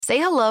Say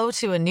hello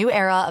to a new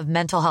era of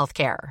mental health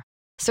care.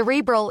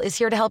 Cerebral is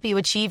here to help you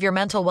achieve your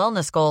mental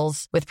wellness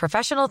goals with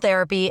professional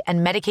therapy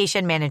and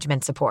medication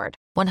management support.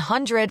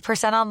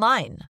 100%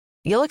 online.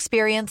 You'll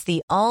experience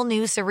the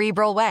all-new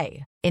Cerebral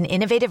Way, an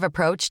innovative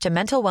approach to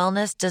mental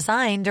wellness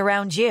designed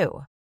around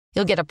you.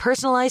 You'll get a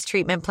personalized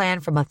treatment plan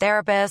from a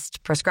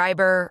therapist,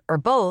 prescriber, or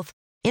both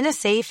in a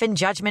safe and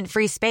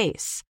judgment-free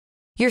space.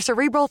 Your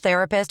Cerebral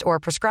therapist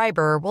or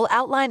prescriber will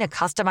outline a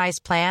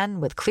customized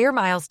plan with clear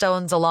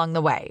milestones along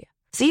the way,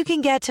 so you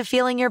can get to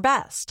feeling your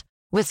best.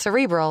 With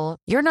Cerebral,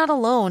 you're not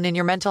alone in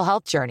your mental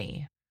health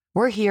journey.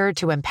 We're here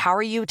to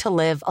empower you to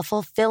live a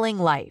fulfilling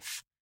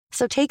life.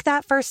 So take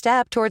that first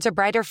step towards a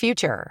brighter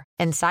future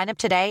and sign up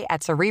today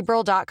at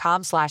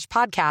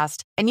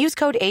Cerebral.com/podcast and use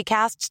code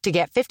ACAST to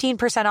get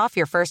 15% off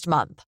your first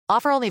month.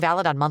 Offer only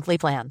valid on monthly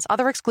plans.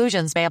 Other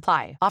exclusions may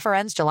apply. Offer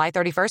ends July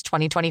 31st,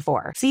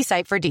 2024. See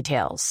site for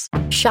details.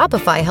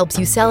 Shopify helps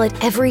you sell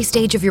at every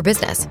stage of your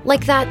business.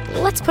 Like that,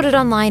 let's put it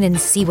online and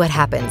see what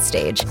happens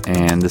stage.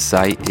 And the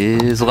site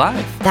is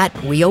live. That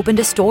we opened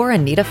a store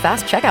and need a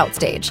fast checkout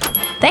stage.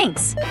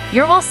 Thanks.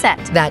 You're all set.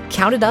 That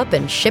count it up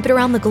and ship it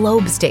around the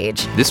globe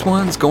stage. This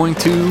one's going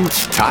to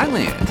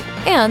Thailand.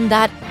 And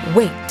that,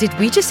 wait, did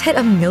we just hit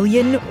 1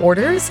 million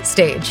orders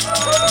stage?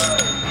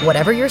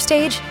 Whatever your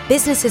stage,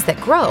 businesses that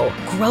grow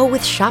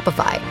with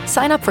Shopify.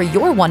 Sign up for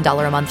your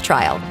 $1 a month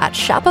trial at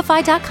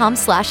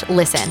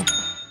shopify.com/listen.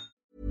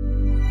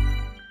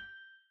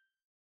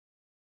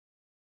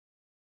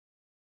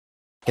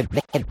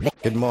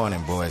 Good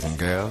morning, boys and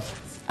girls.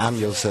 I'm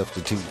your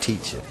substitute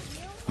teacher.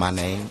 My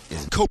name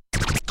is Kojak.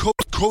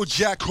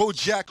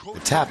 The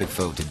topic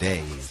for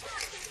today is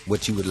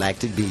what you would like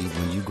to be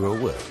when you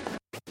grow up.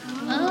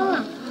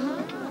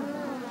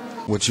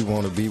 What you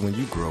want to be when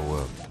you grow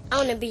up. I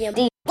want to be a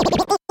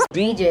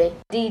DJ.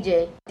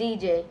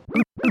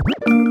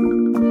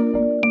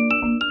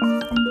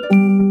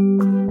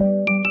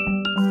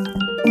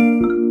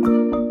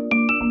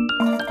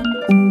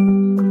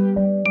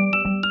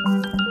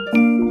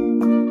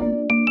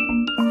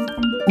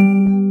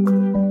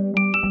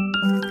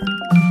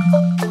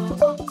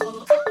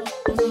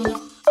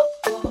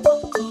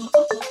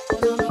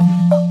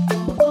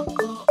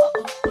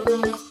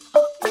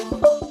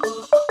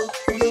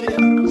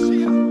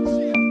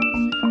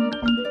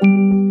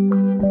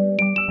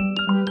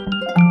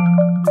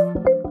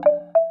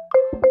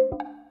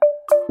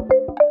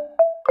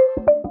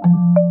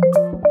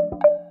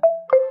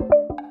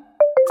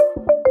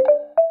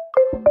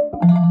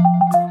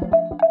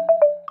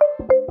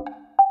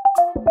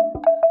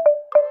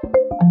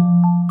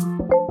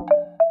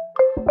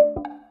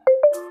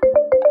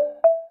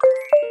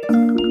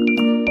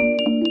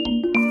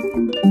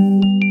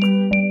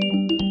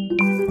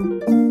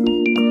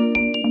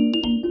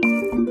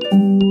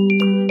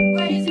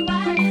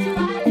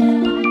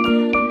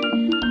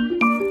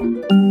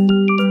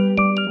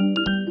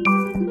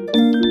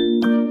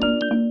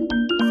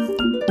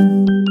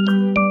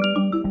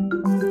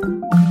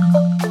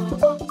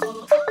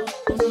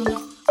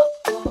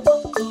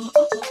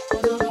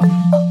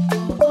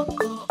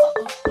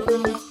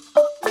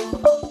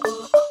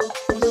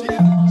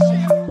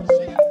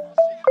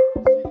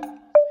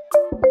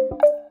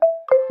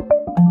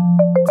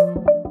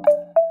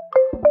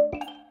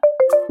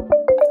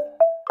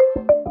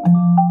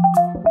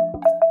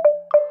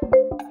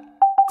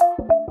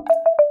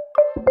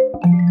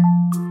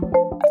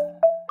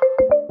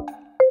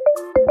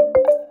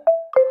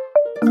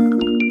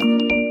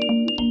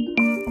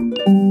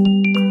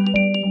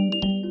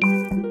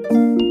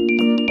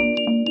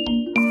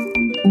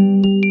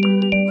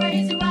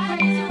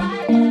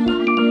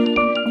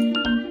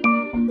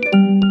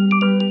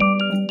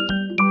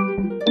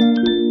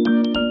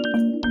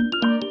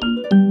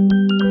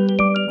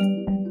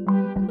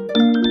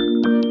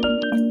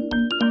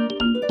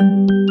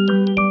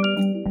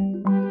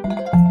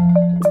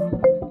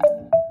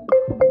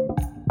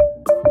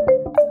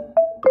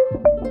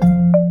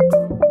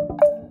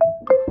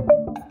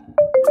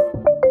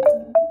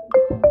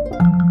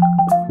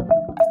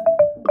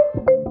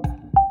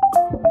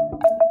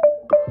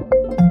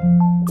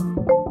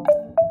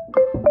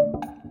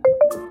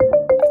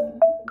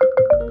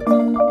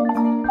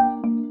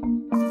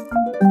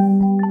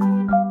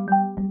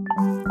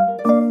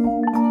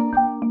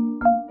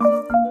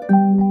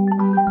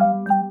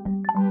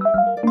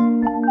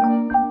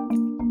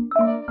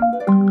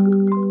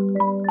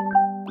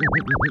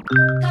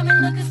 Got me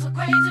looking so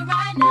crazy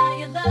right now.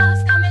 Your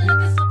love's got me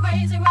looking so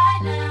crazy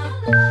right now.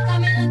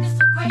 Got me looking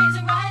so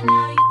crazy right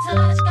now. Your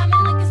touch got me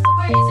looking so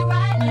crazy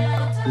right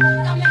now.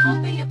 Got me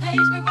hoping you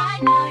page me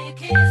right now. Your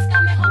kiss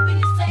got me hoping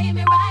you save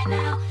me right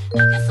now.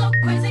 Looking so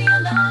crazy, your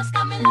love's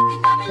got me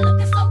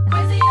looking so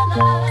crazy, your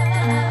love.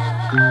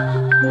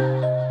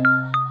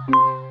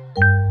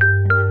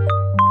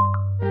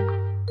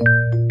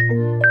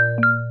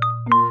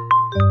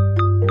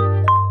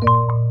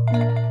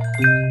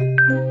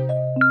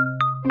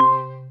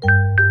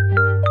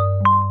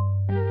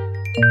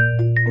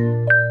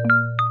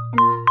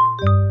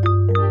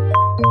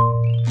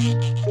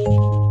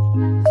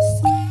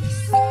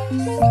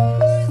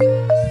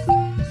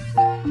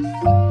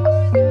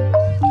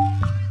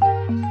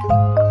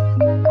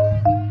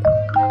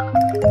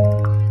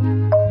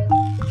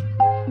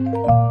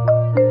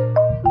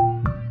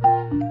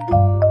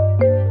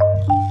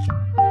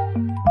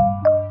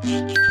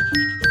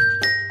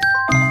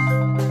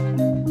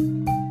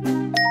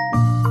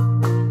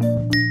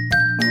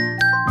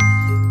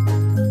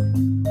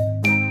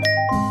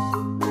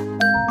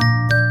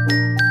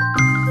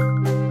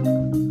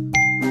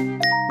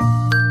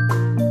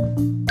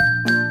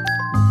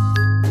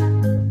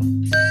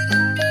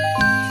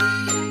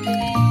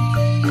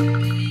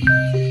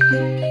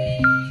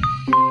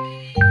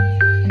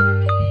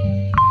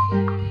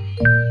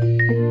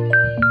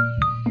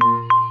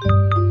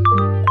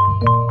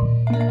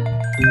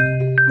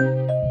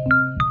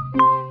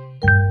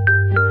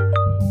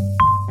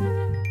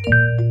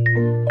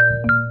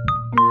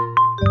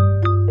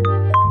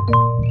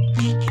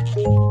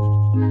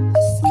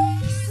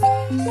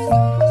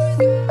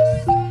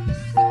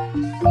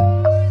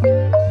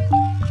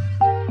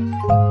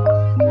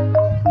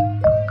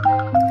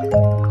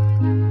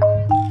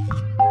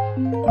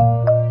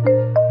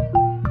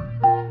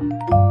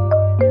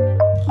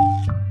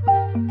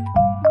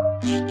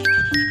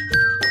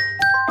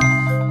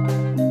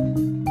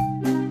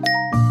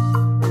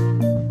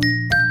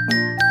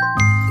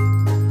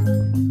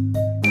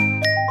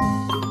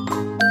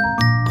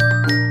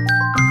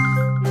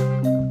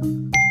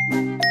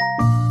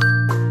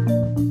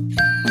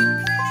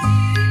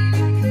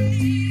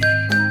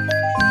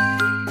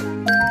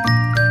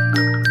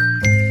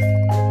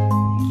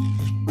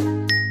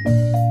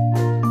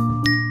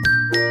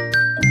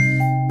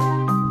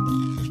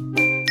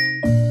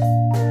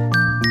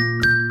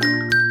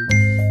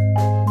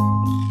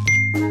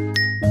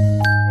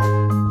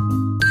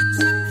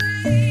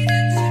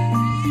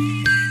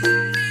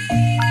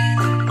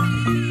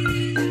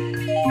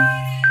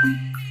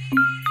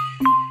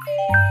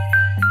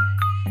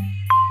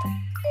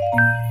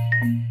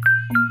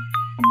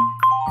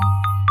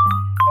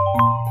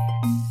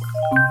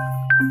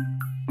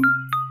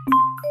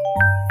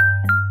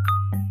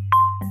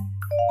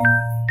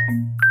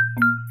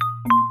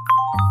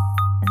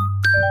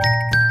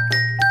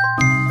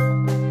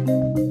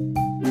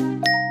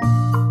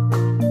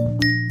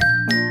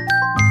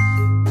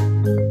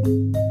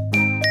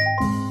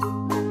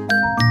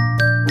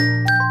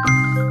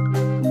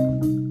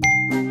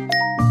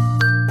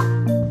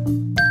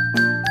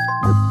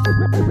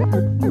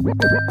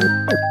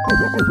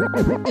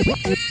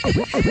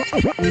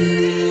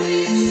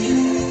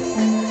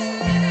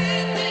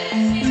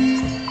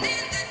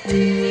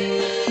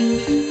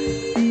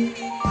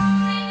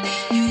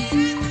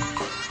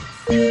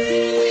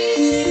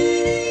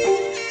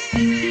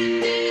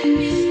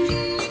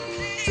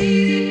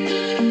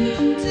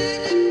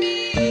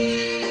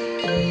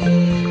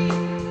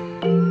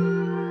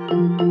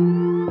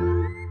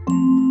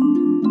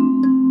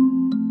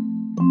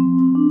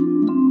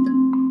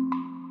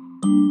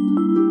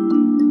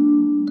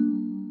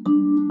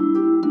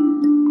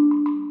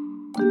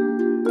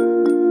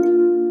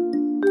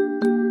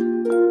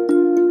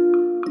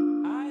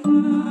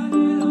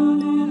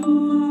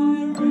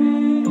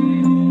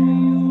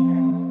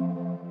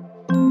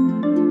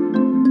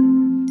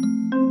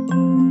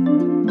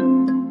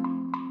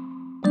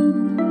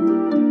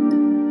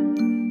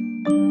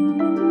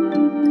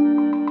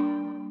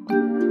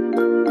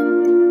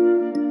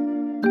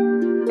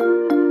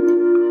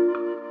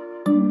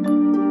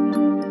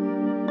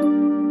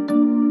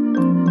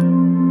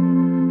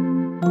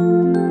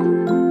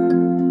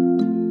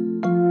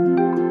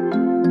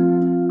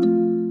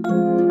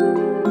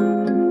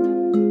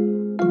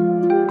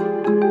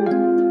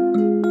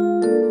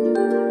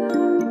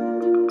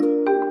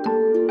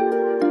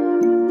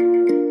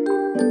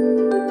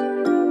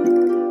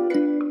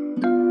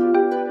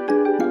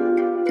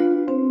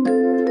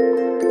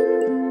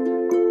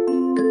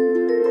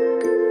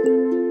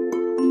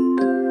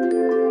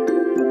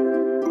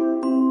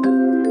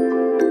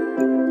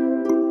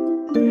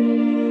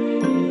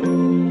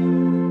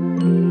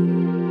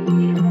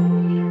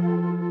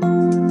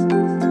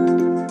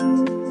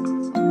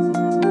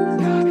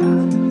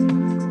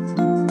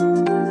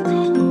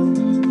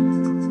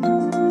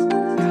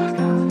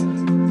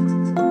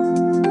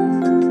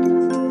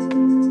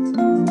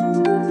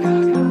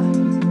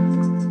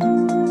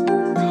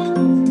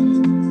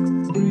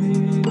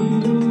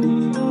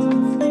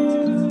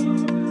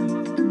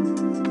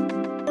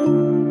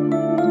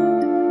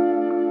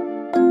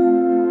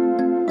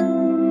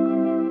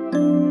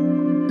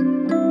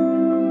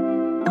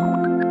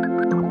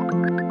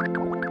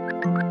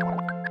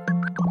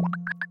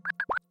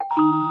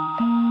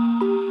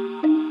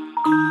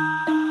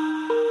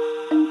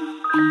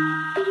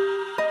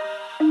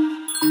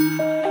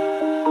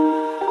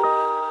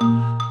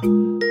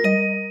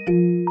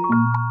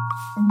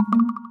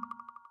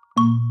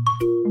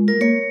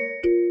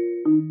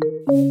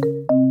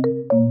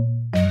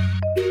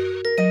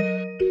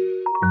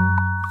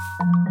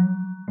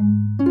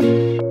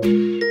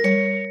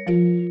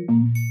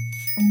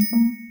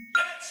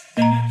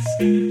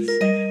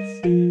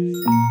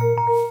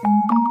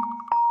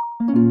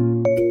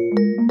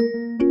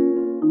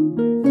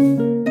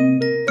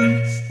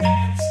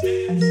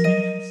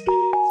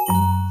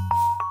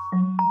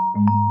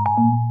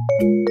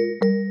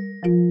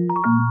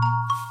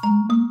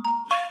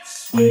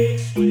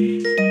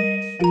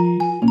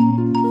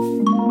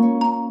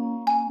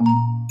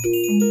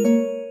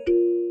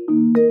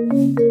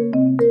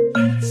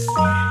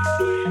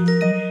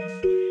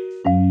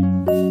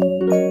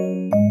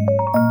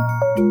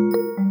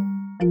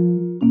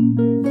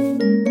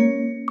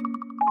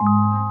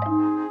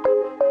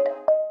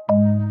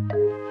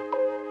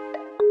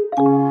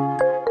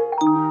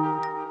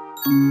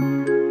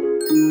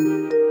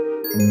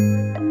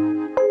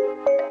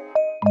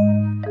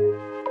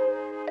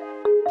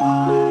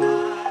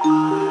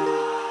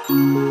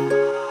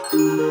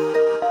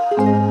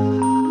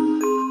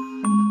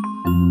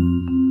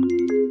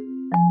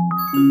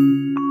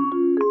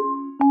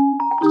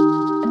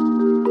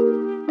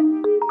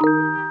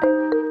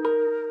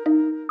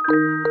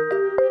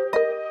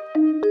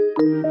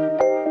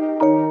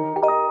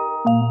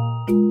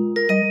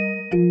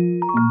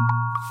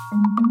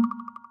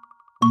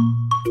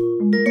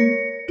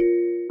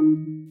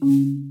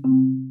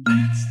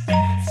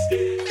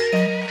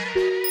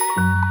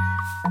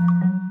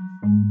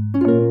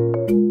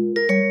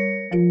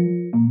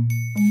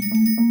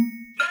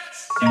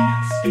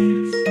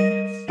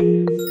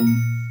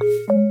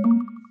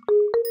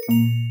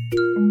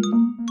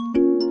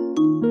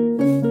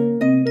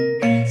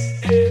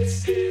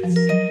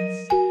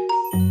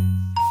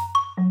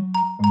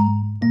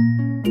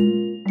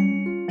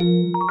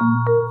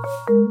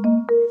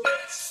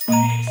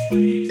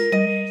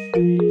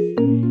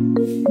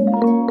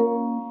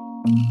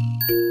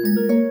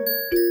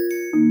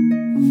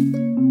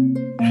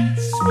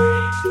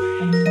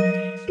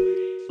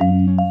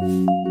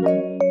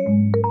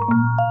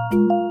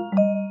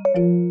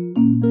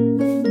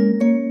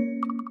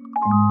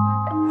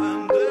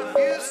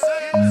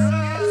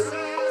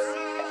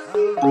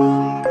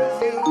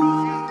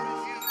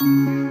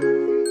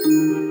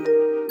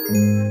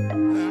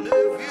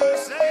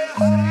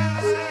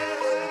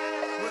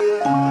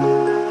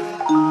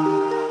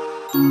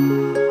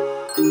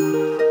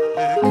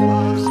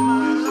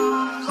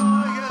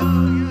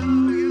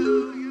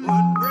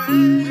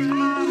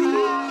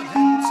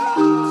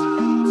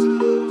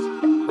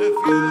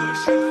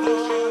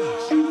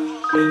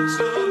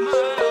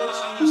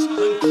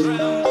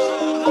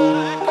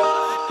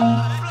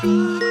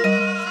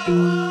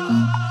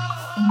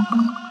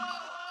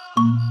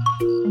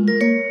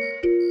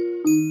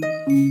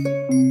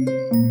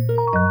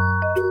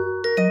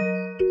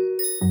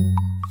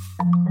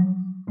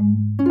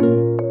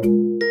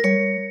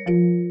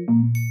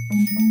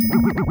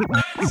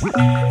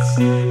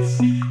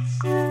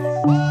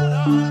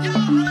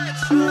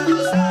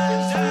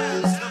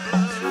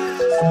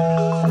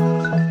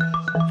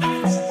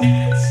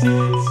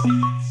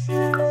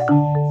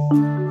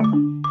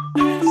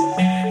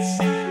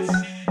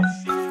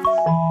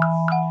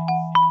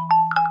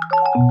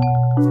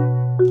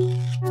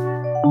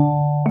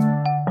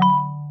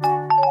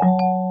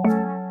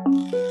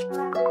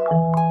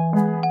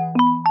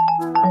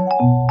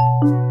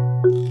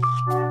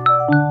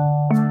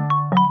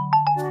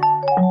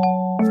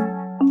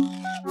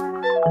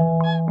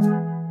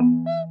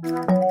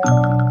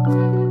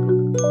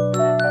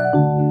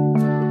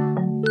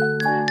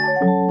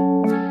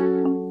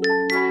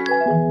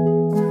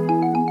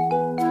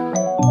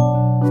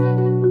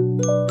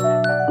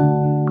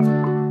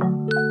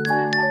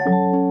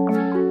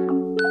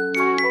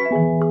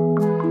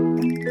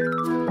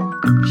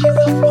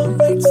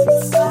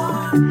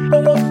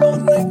 I'm up all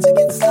night to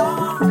get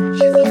some.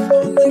 She's up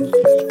all night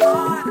for the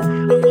fun.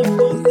 I'm up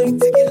all night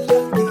to get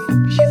lucky.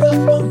 She's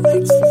up all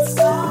night to the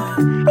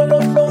sun. I'm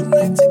up all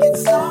night to get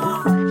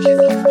some. She's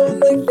up all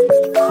night for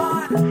the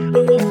fun.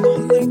 I'm up all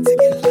night to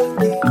get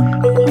lucky.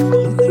 I'm up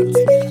all night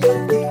to get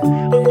lucky.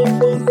 I'm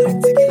up all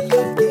night to get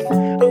lucky.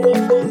 I'm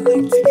up all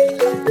night to get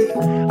lucky.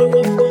 I'm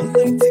up all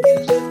night to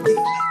get lucky.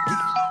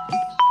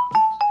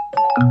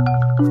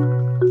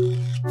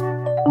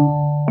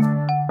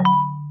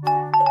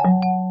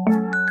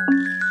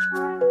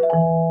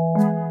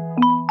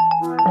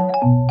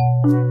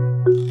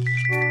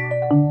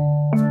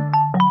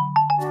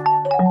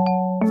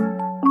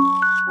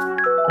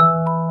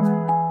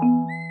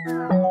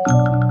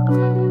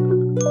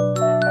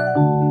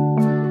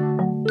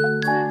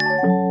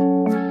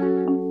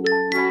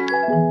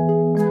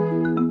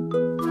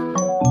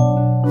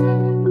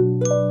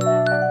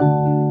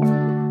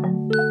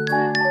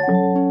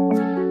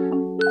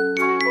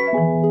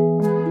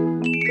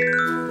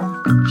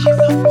 She's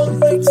up all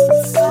night to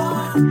the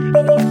sun.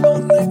 I'm up all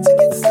night to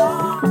get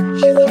some.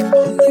 She's up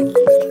all night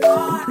for the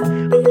fun.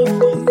 I'm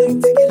up all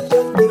night to get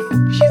lucky.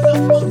 She's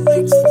up all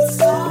night to the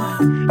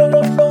sun. I'm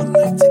up all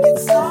night to get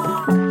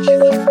some.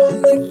 She's up all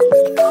night for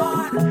the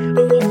fun.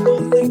 I'm up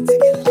all night to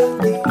get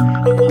lucky.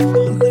 I'm up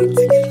all night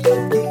to get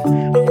lucky.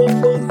 I'm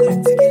up all night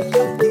to get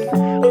lucky.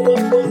 I'm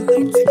up all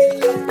night to get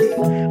lucky.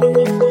 I'm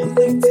up all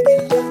night to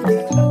get lucky.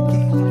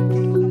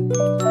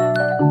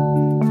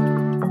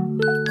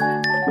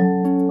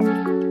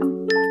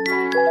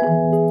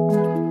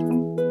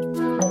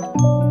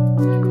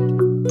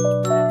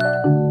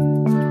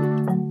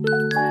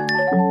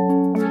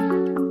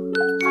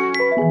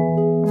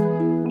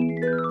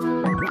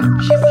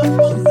 She's up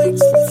all night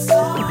to the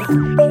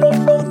sun. I'm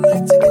up all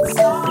night to get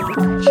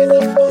some. She's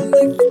up all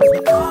night for the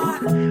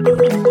fun. I'm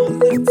up all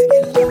night to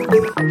get lucky.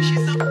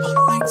 She's up all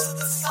night to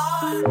the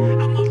sun.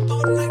 I'm up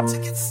all night to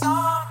get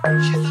some.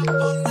 She's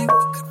up all night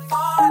for good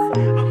fun.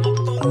 I'm up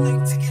all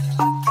night to get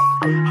lucky.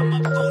 I'm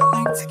up all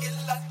night to get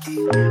lucky.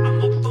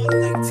 I'm up all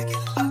night to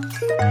get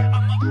lucky.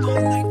 I'm up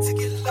all night to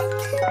get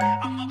lucky.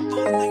 I'm up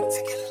all night to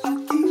get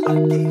lucky.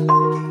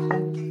 Lucky.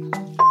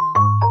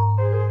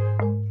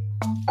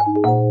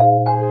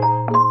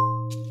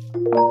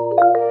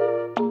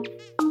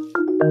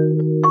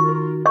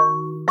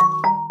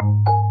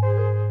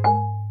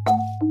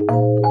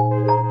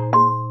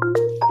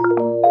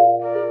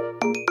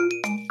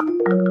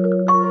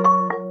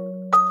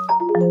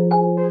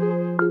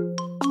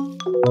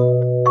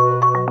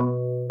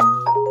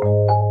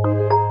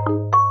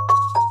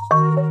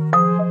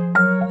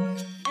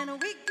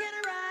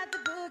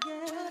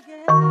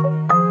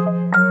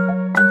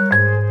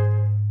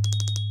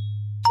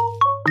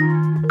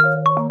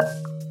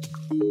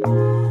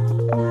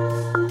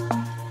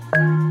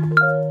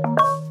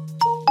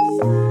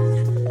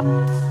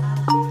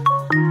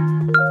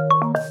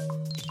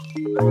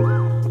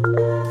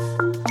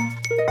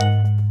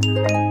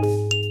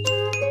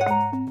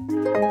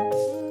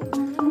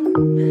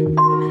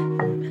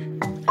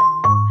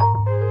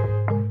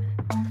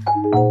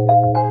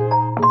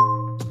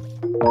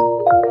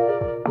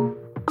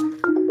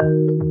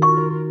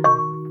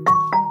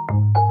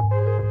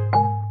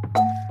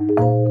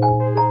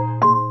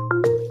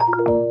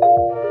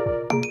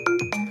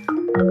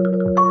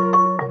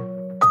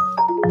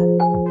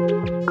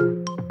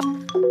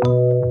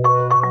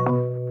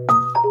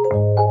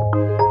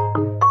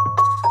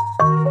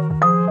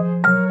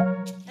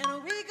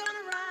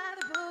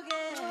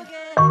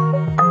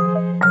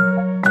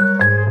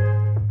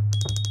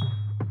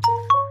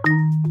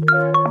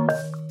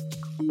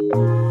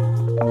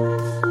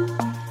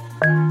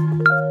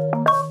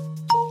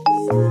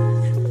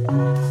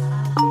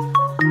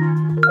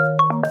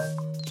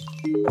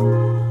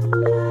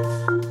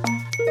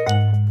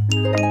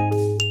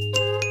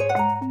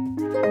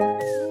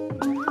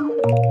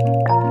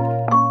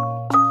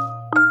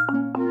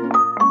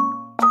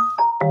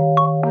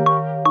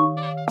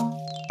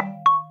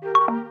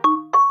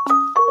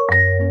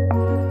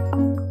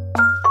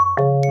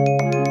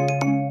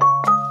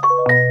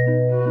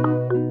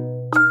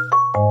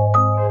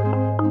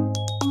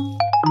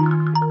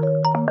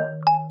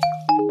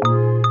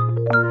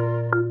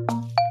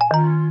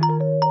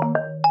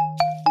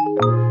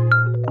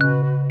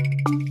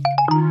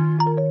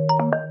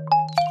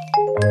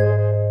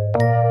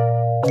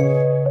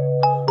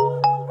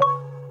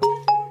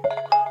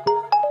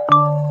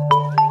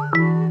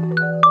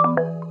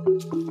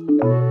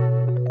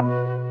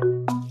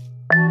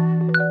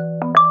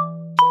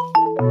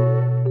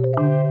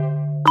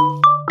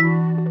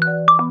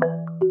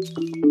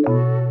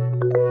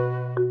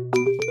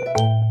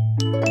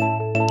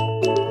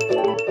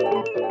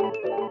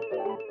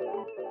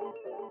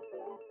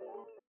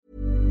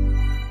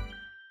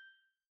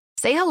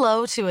 Say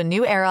hello to a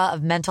new era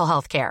of mental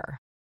health care.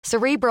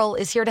 Cerebral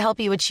is here to help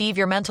you achieve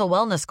your mental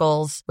wellness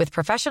goals with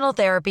professional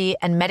therapy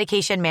and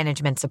medication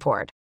management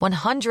support.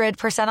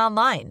 100%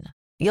 online.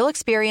 You'll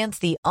experience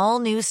the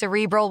all-new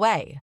Cerebral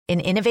Way,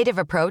 an innovative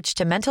approach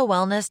to mental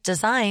wellness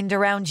designed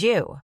around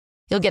you.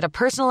 You'll get a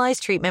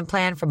personalized treatment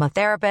plan from a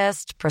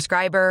therapist,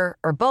 prescriber,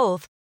 or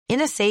both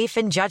in a safe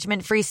and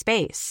judgment-free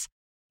space.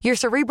 Your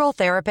Cerebral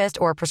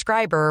therapist or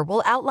prescriber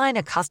will outline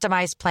a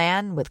customized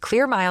plan with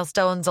clear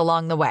milestones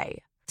along the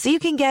way, so you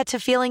can get to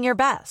feeling your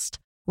best.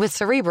 With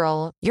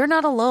Cerebral, you're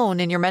not alone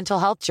in your mental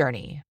health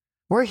journey.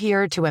 We're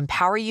here to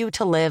empower you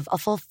to live a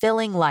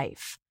fulfilling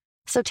life.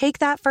 So take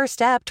that first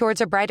step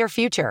towards a brighter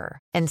future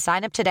and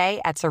sign up today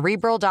at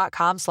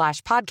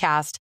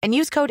Cerebral.com/podcast and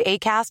use code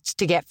ACAST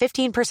to get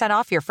 15%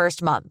 off your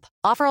first month.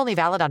 Offer only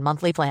valid on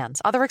monthly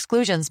plans. Other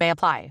exclusions may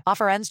apply.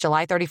 Offer ends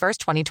July 31st,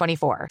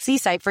 2024. See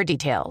site for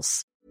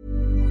details.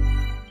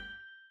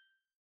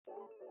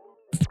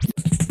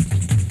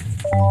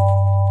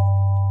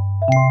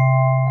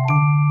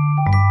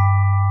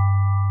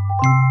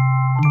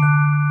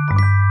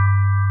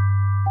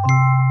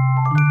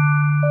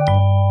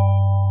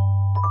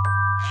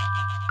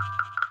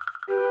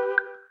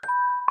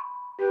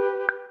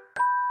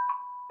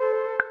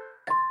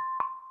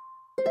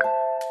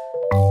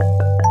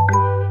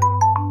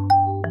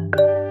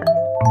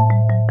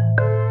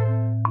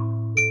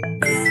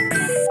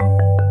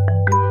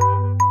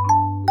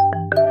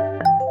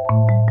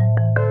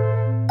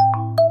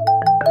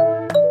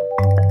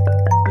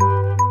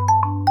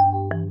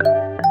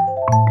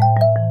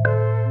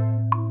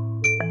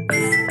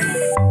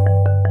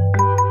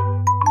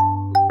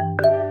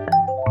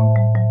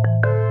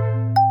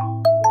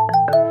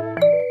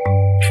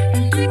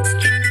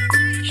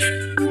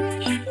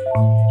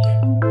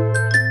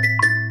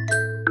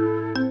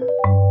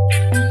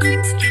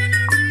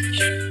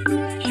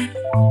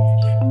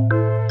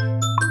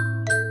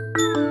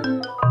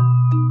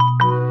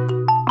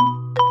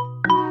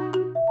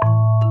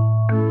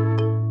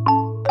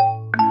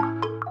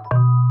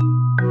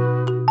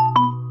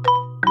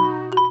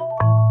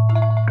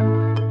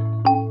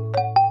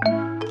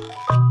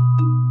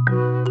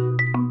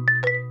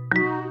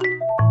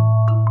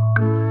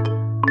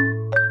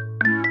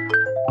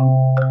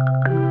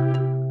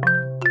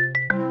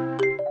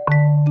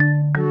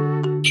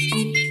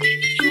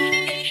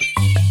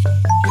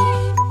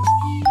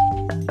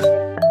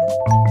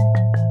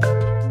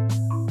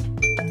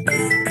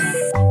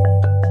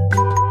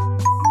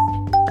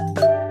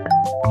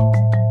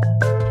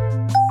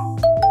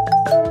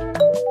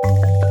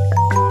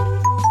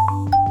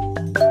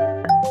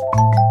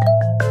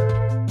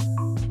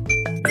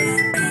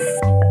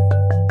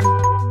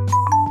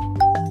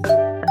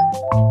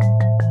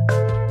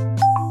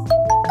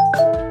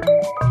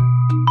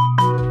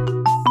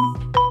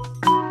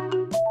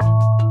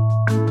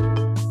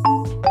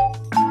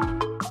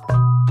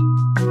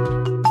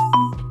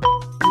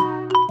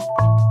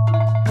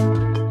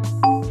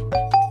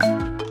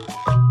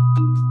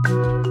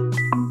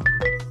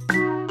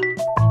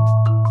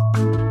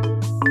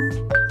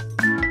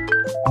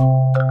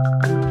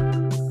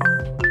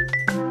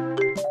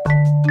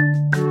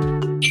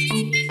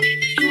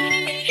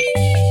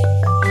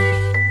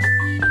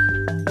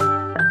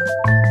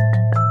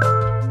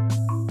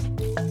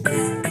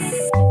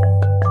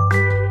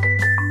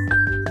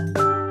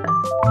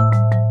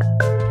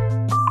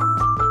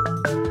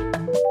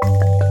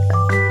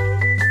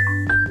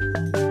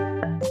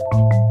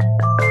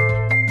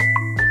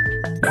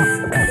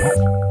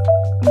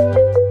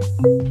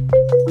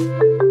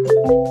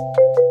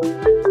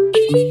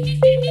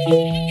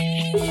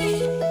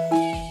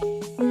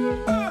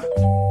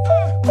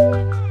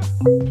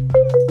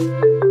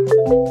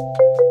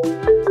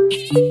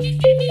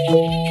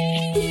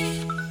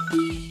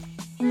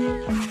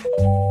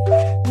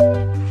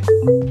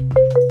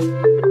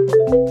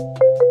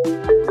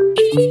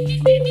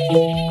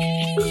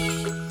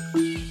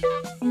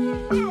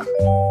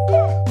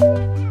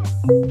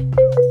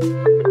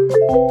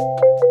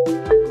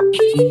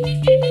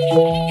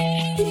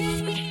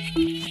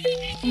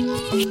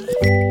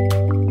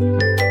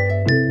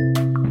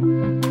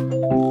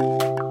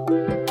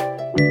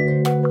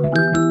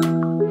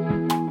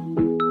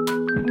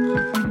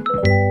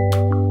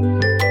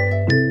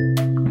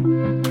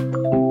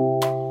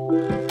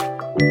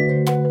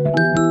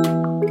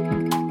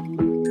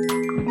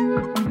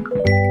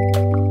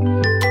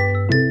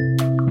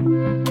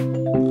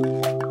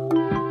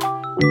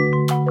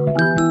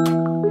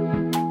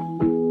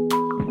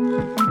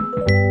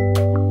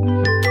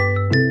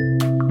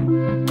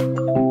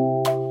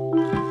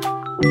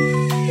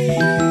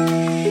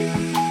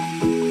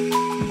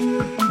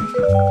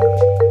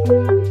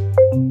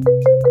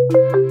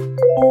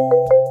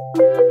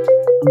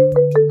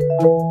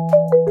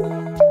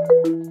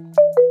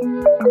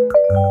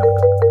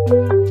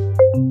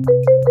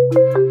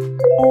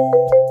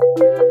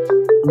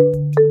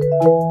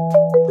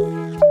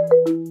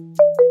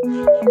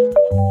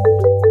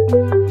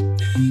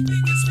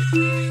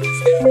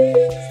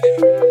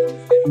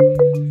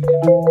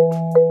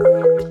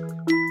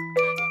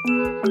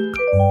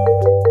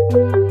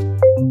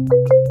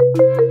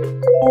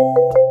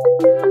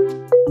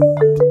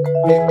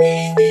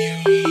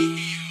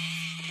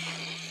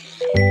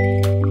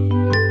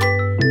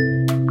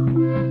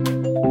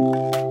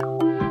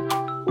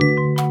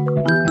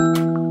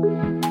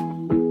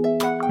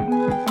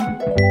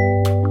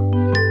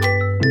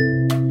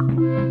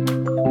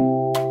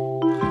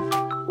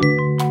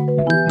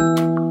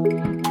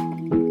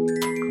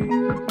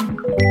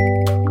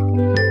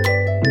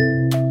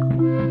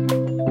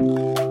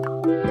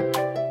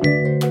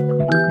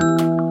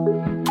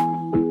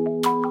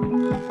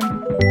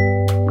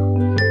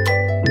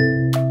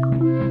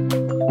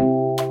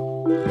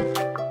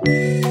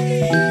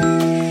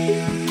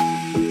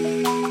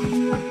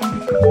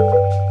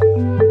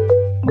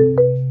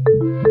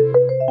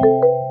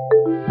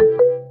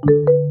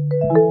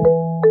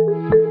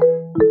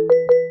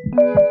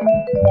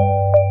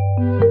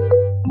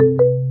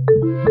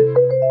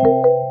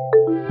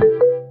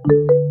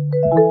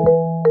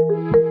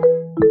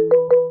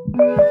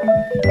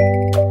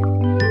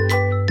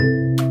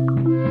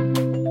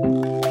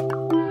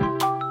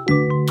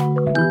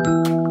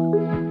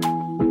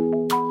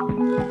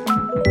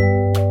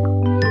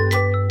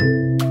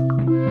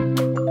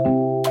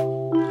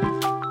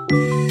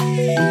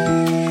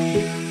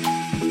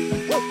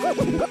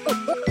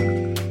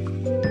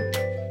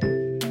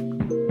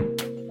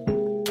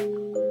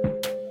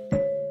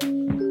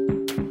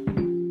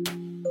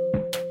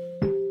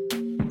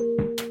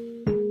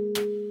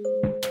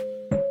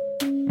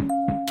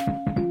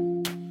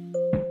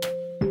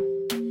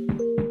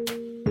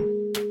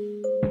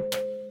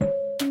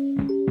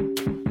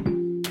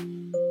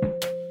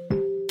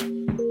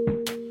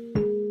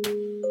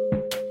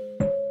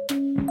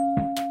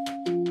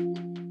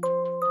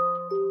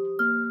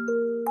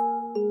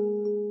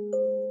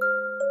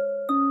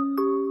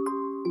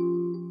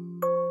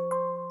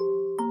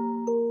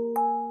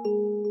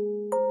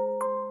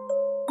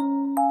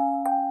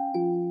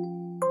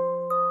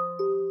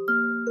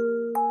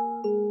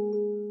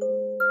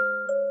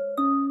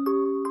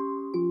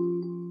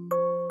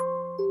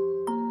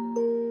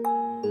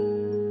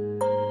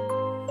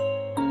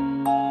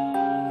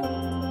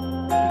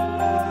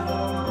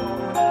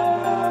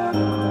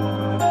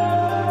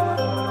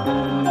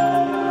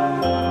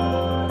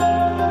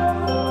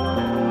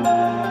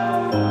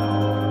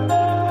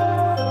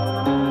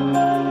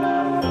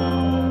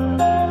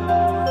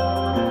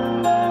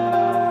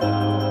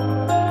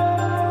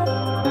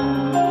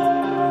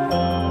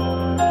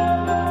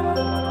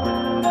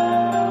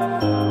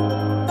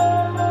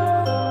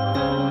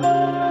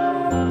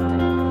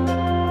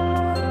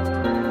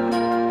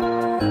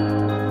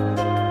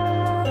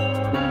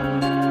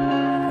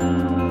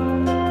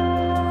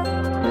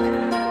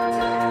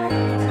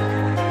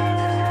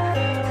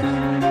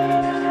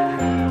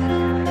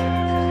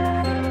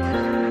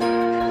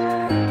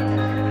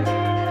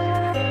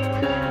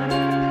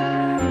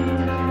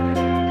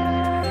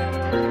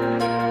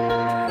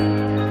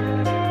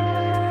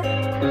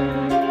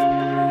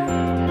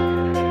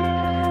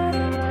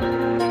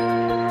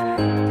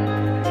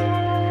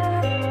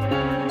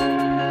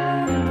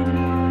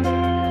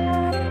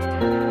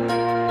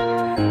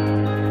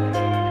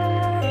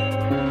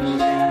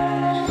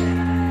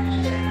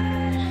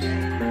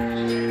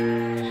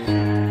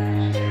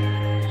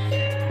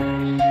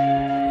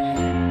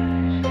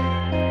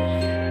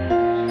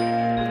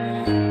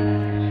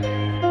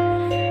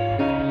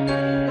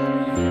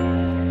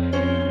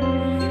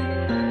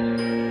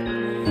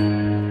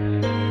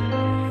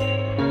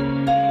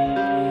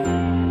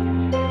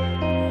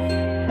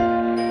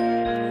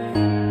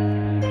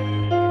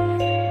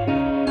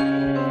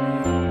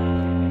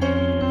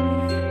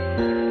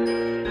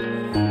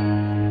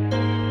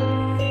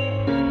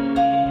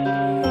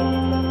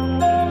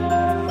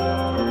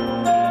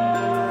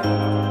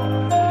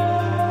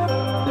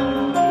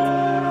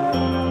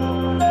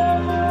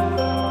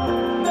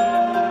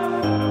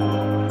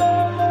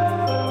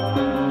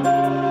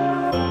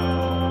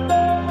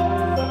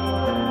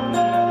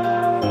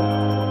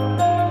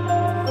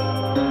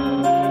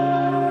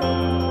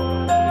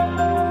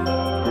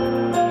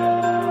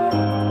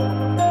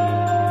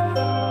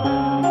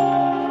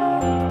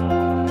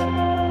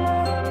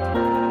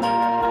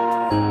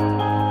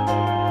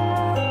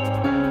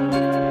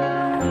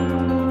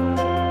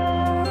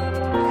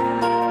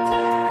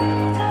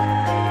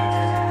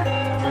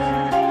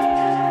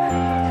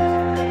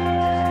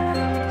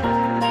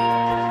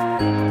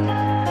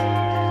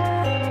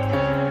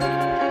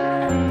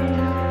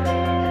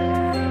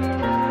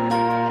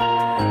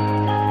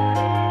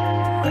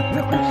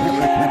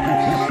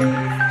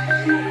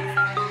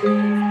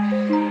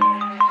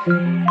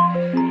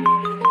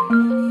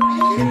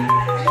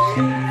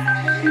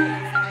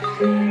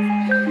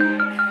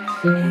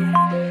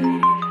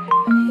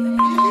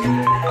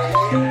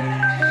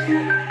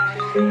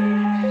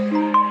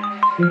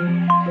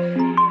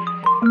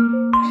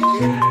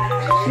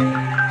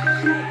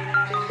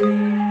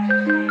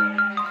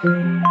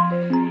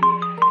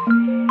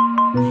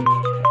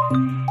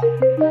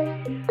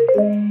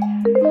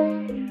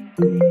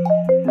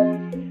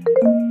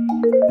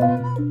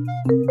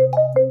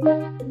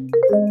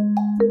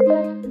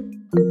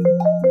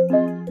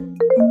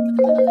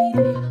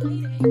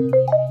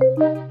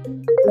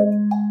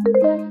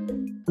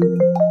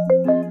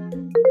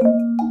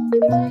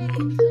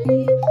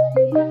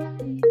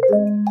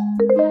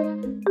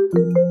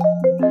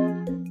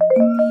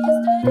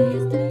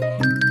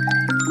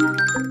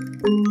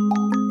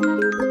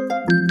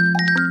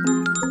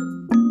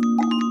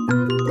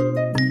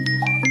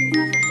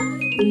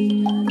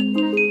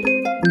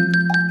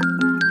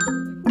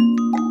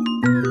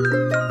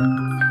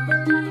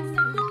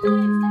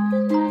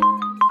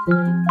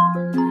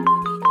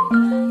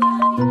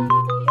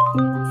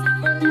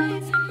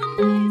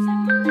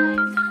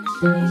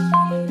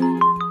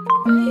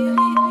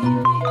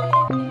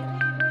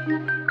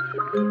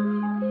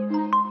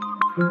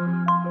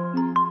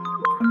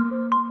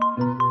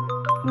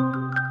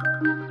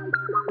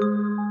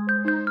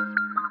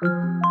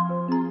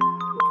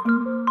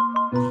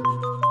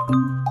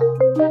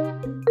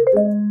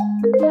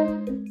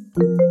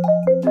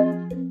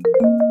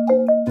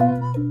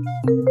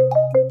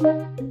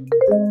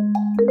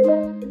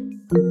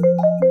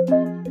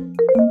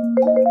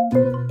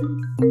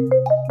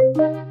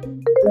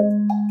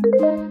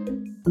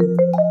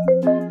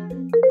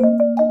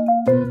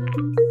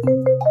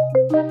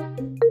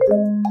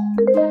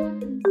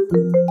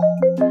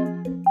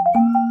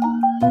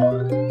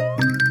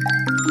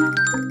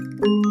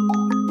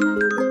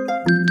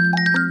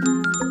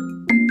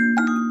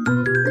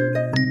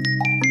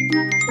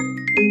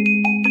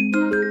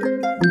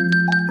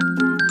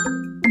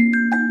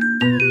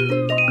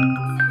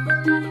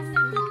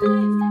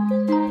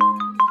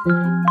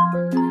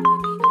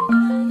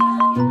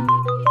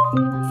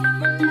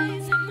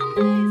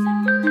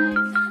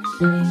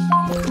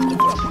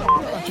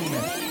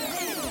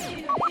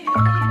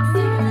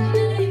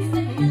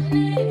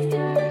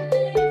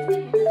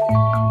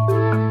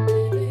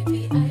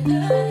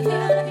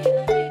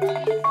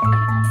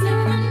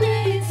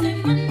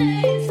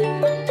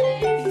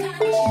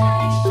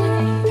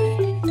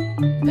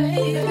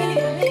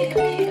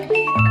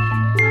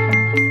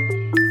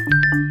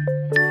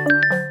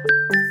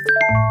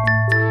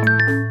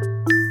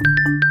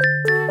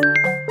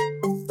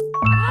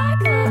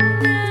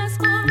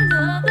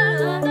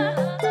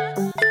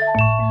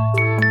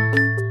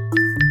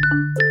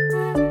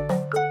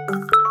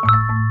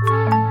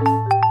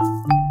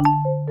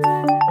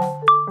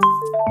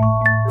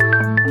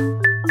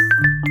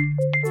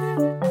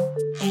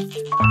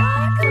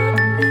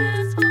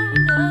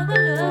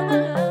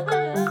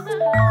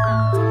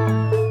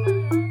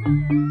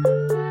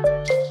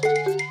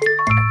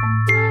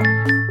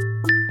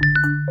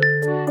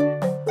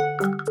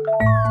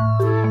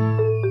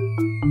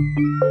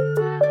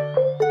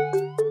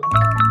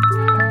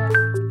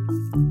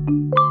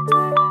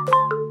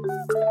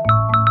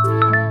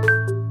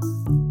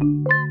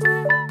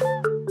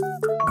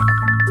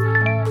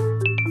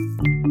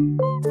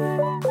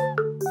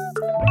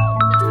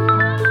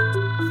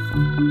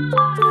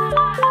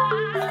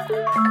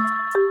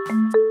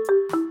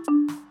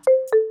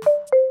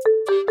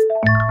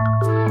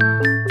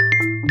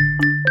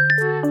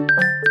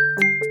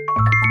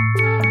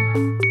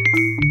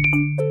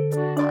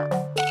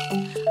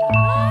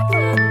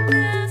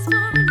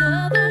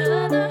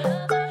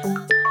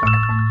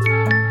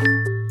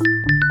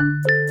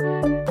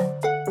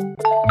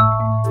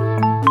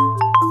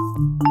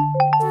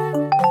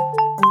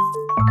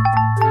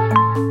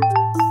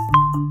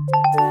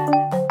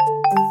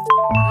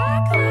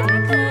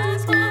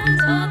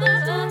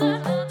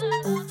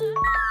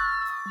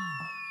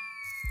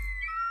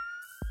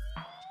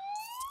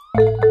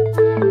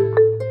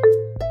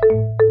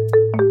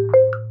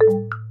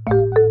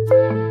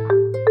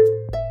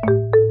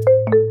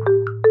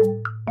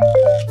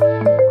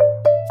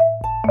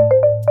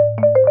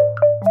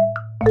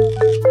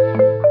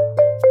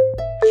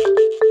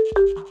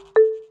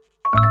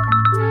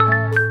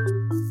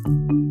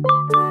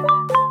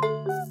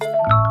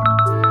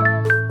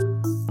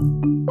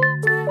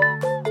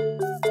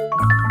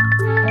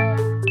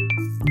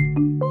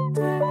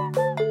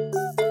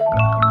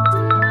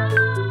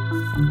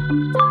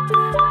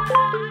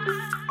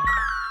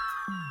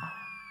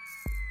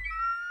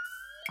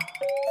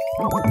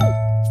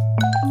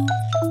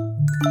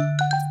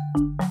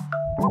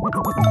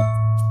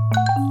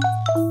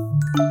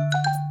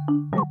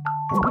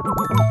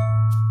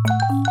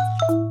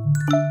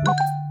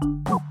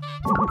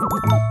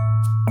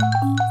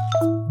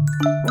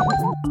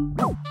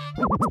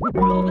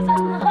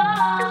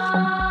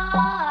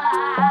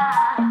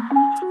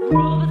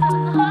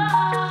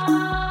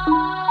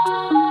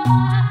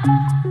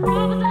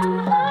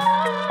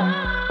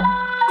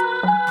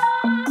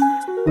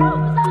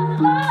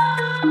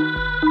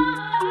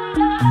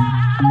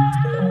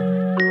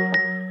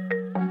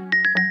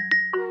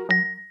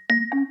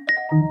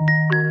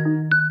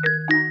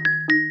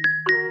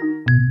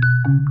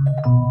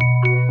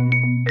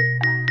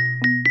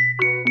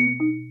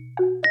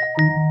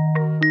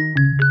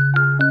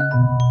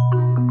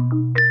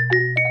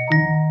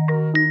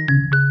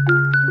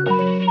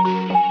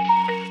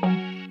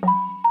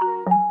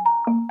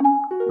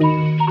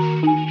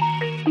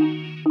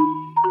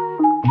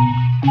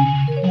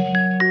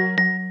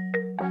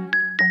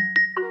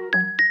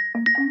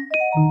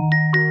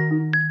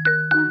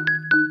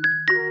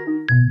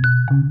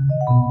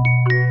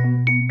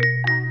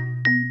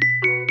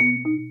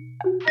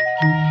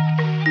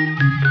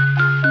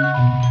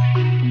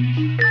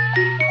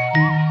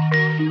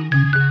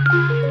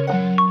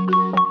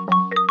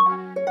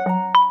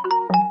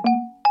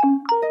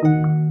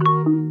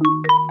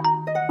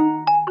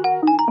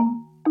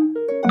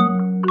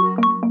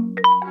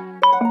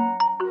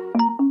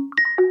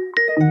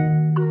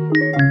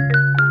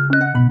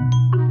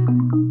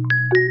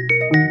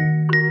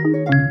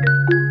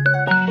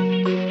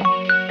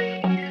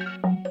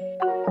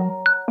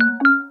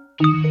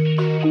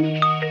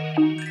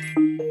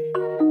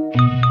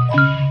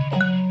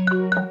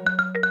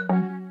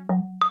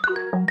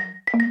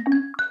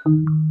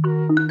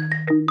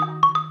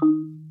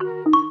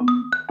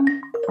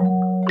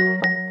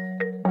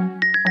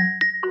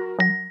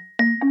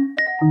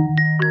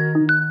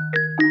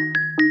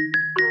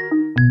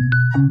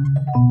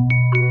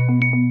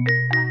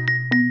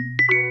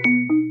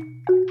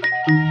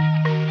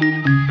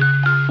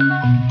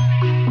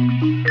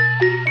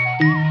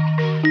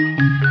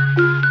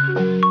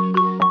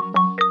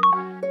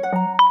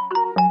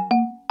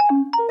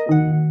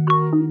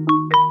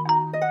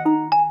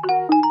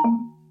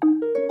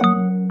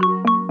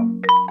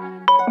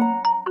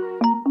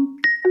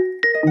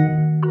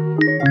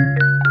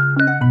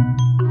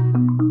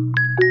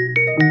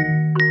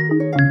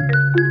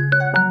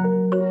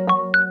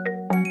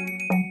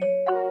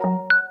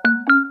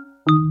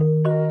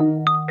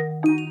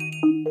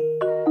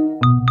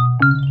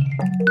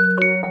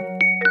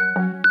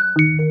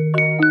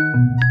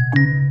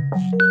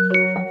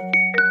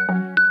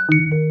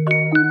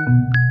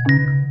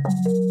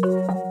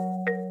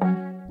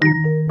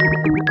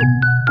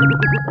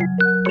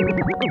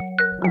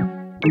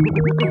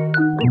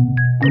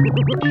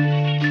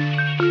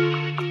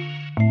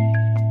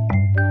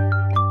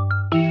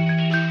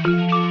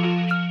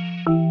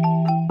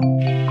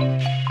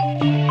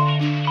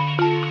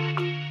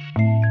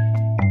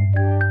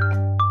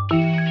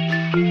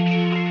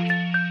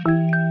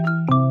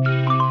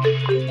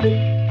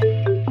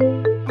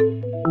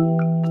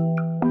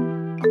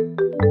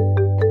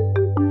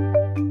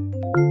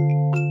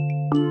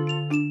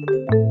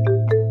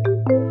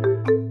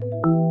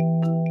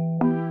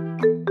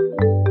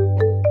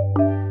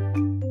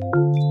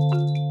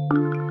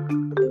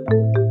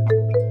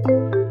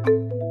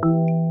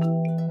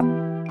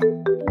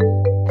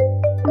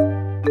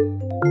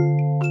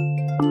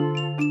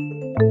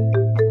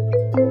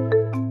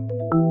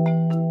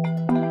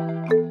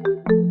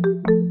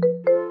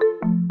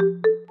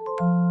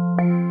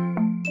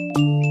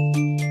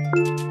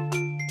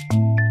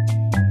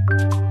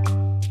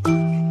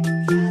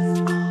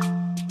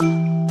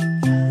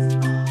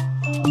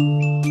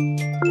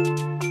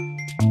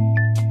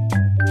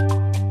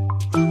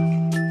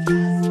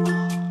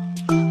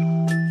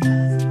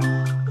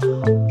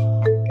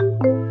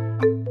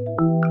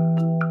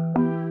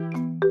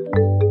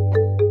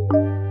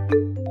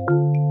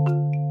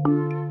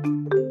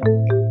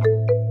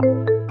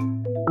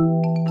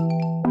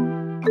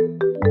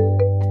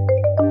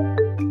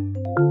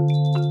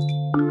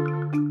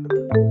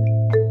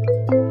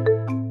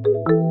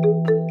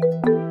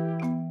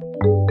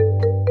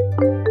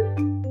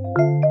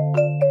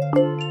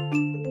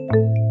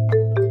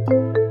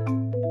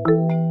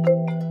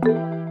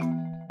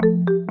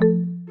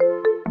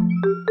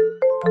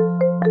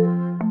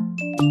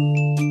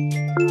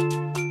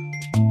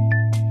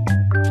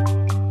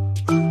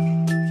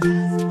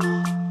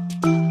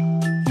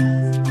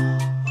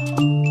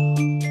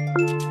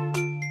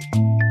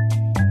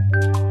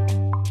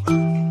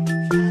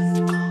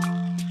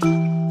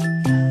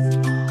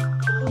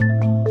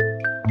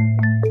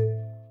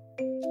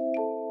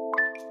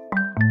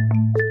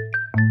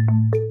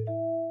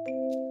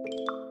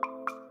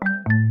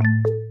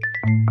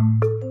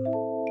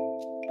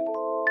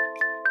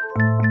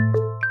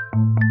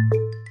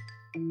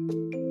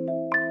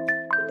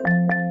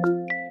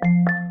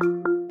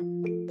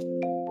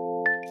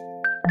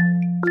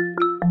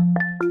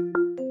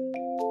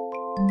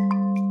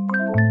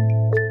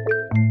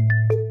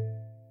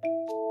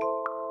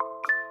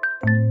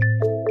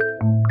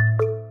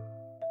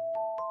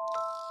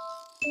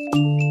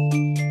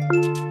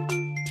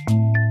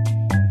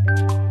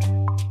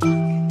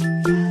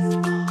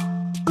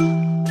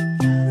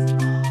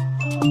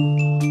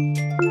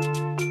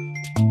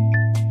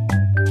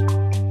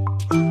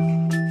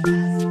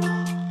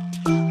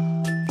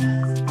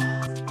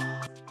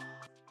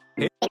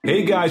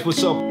 Hey guys,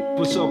 what's up?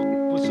 What's up?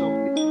 What's up?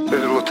 This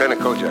is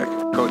Lieutenant Kojak.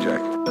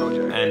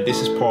 And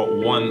this is part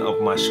 1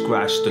 of my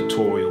scratch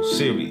tutorial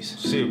series.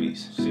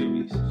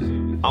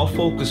 I'll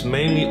focus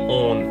mainly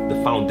on the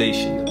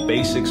foundation, the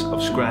basics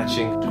of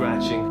scratching,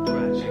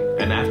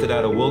 and after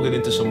that I will get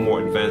into some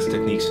more advanced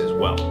techniques as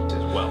well.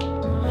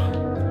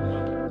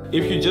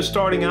 If you're just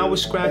starting out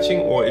with scratching,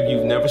 or if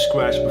you've never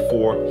scratched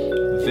before,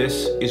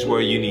 this is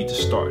where you need to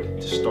start.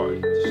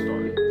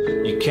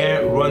 You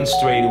can't run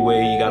straight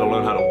away, you gotta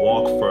learn how to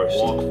walk first.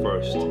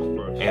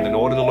 And in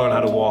order to learn how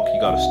to walk, you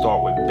gotta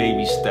start with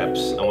baby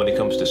steps. And when it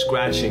comes to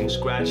scratching,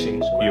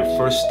 your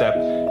first step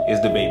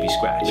is the baby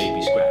scratch.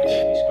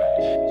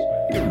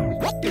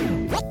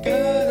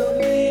 God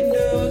only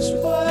knows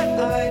what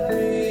I'd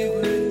be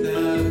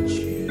without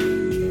you.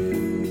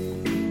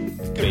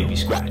 Baby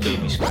scratch.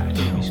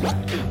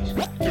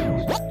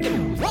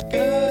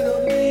 God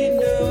only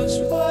knows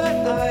what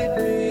I'd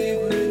be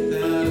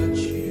without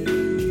you.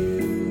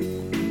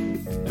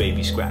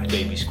 Baby scratch.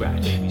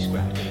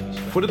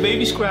 For the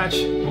baby scratch,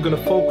 we're gonna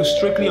focus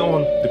strictly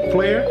on the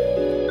player,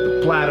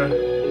 the platter,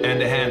 and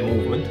the hand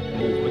movement.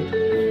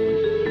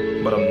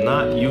 But I'm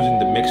not using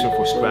the mixer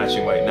for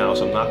scratching right now,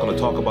 so I'm not gonna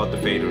talk about the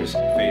faders.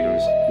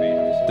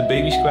 The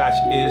baby scratch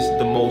is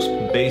the most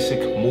basic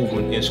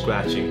movement in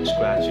scratching.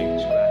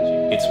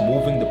 It's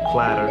moving the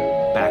platter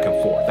back and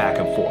forth.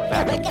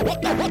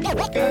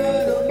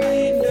 God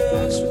only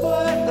knows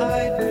what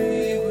I'd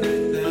be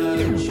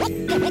without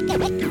you.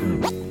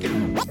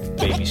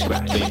 Baby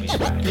scratch.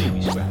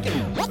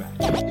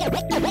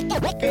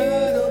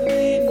 God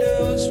only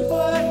knows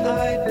what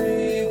I'd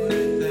be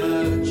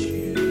without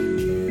you.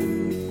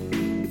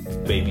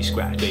 Baby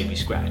scratch.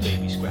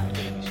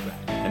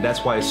 And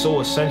that's why it's so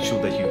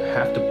essential that you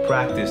have to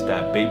practice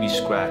that baby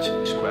scratch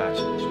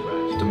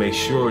to make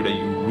sure that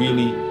you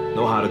really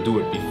know how to do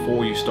it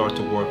before you start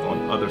to work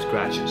on other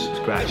scratches.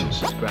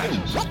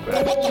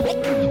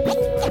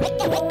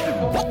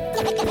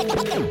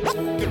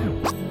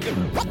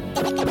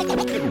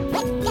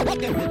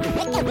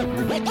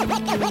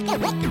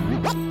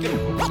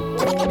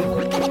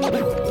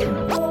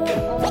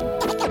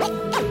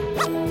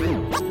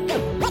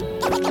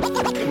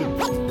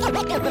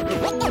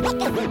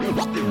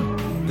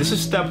 This is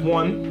step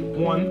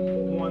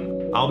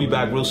 1. I'll be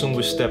back real soon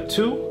with step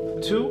 2.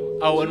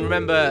 Oh, and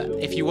remember,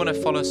 if you want to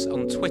follow us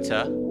on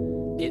Twitter,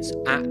 it's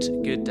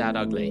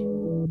 @GoodDadUgly.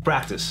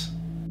 Practice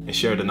and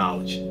share the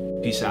knowledge.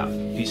 Peace out.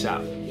 Peace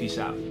out. Peace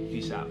out.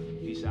 Peace out.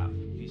 Peace out.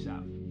 Peace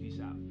out. Peace out. Peace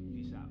out.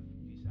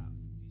 Peace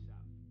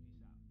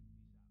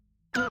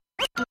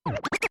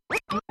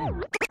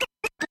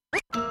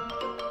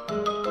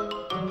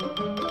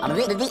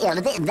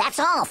out. That's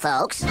all,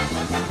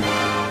 folks.